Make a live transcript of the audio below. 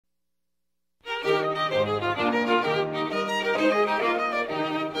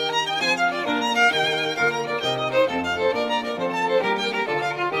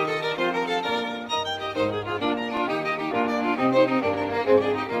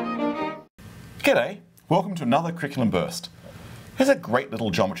G'day, welcome to another curriculum burst. Here's a great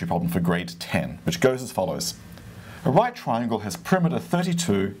little geometry problem for grade 10, which goes as follows. A right triangle has perimeter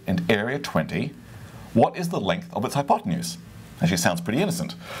 32 and area 20. What is the length of its hypotenuse? Actually sounds pretty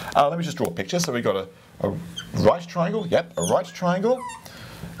innocent. Let me just draw a picture. So we've got a right triangle, a right triangle,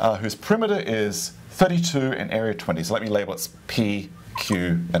 whose perimeter is 32 and area 20. So let me label it P,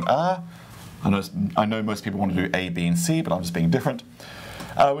 Q, and R. I know most people want to do A, B, and C, but I'm just being different.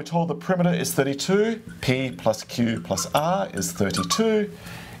 We're told the perimeter is 32, P plus Q plus R is 32.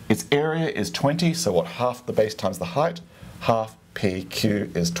 Its area is 20, so what, half the base times the height, half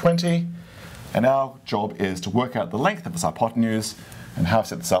PQ is 20. And our job is to work out the length of its hypotenuse, and how I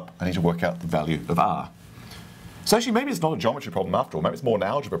set this up, I need to work out the value of R. So actually maybe it's not a geometry problem after all, maybe it's more an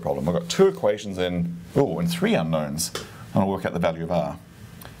algebra problem. I've got two equations and three unknowns, and I'll work out the value of R.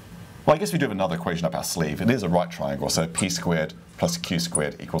 Well, I guess we do have another equation up our sleeve. It is a right triangle, so P squared plus Q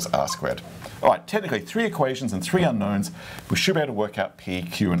squared equals R squared. All right, technically three equations and three unknowns. We should be able to work out P,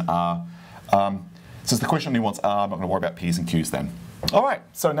 Q, and R. Since the question only wants R, I'm not going to worry about P's and Q's then. All right,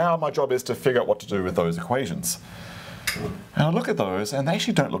 so now my job is to figure out what to do with those equations. And I look at those, and they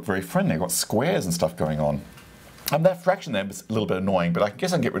actually don't look very friendly. I've got squares and stuff going on. And that fraction there is a little bit annoying, but I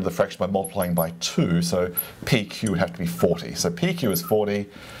guess I can get rid of the fraction by multiplying by 2, so PQ would have to be 40. So PQ is 40,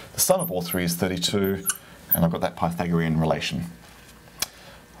 the sum of all three is 32, and I've got that Pythagorean relation.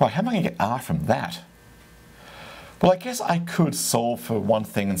 Right, how am I going to get R from that? Well, I guess I could solve for one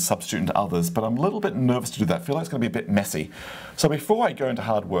thing and substitute into others, but I'm a little bit nervous to do that. I feel like it's going to be a bit messy. So before I go into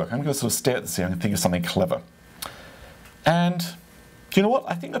hard work, I'm going to sort of stare at this here and think of something clever. And do you know what?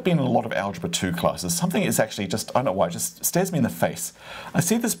 I think I've been in a lot of Algebra 2 classes. Something is actually just, I don't know why, it just stares me in the face. I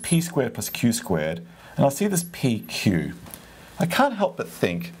see this P squared plus Q squared, and I see this PQ. I can't help but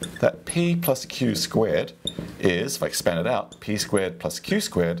think that P plus Q squared is, if I expand it out, P squared plus Q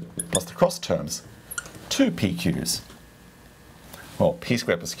squared plus the cross terms, 2 PQs. Well, P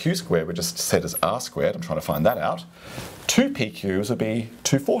squared plus Q squared we just set as R squared. I'm trying to find that out. 2 PQs would be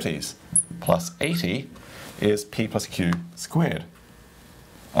 2 40s, plus 80 is P plus Q squared.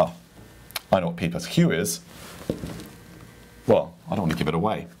 Oh, I know what P plus Q is. Well, I don't want to give it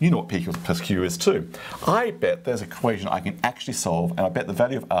away. You know what P plus Q is too. I bet there's an equation I can actually solve, and I bet the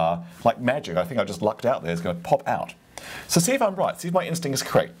value of R, like magic, I think I just lucked out there, is going to pop out. So see if I'm right, see if my instinct is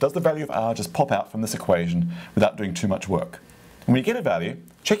correct. Does the value of R just pop out from this equation without doing too much work? And when you get a value,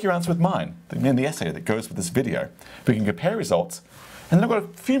 check your answer with mine, in the essay that goes with this video. We can compare results, and then I've got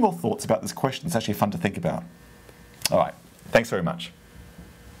a few more thoughts about this question. It's actually fun to think about. All right, thanks very much.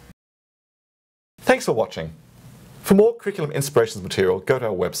 Thanks for watching. For more curriculum inspirations material, go to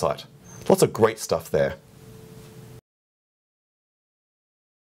our website. Lots of great stuff there.